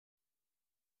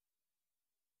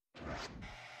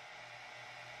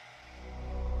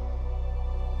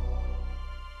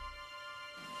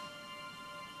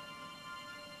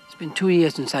It's been 2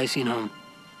 years since I seen home.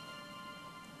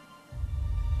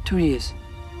 2 years.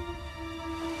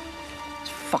 It's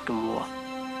fucking war.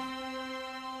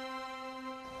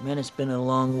 Man, it's been a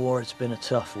long war. It's been a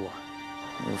tough war.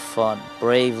 You fought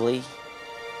bravely,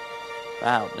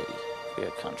 proudly for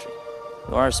your country.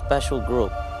 You are a special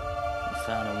group. You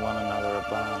found in one another a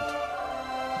bond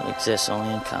that exists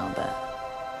only in combat.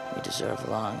 You deserve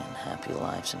long and happy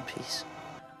lives in peace.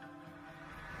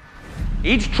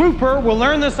 Each trooper will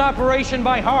learn this operation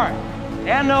by heart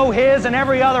and know his and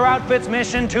every other outfit's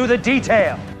mission to the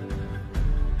detail.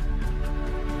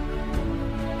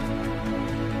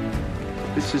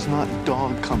 This is not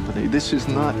Dog Company. This is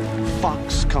not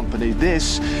Fox Company.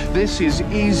 This is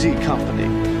Easy Company.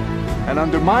 And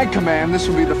under my command, this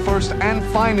will be the first and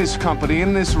finest company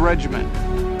in this regiment.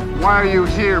 Why are you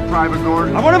here, Private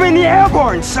Gordon? I want to be in the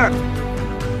airborne, sir.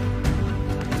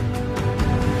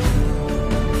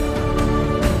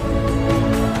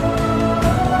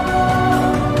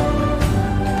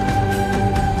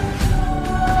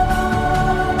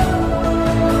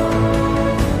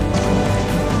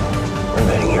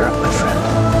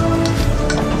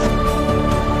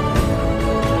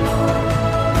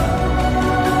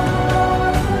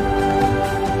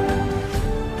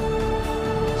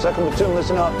 Second platoon,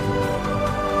 listen up.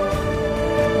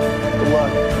 Good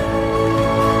luck.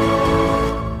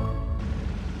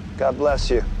 God bless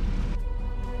you.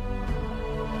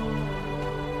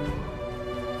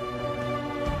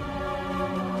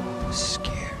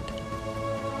 Scared.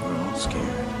 We're all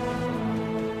scared.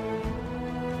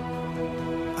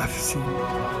 I've seen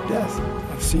death.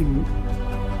 I've seen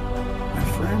my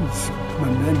friends, my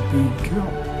men being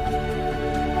killed.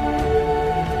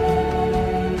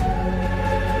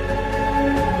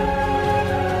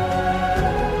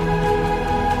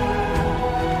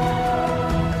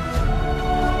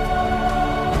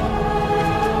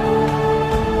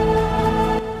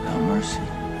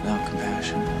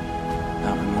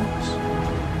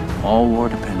 All war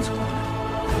depends upon it.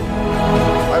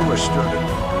 I withstood it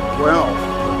well.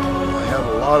 I had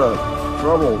a lot of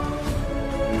trouble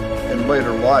in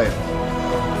later life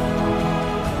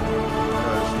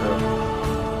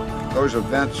because those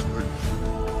events would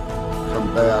come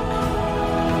back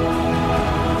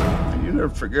and you never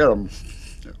forget them.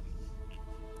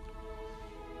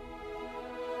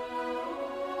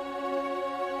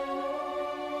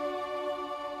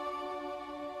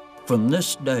 From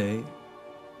this day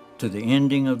to the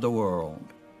ending of the world,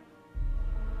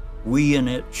 we in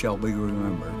it shall be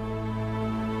remembered.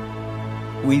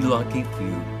 We lucky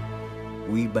few,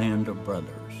 we Band of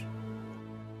Brothers.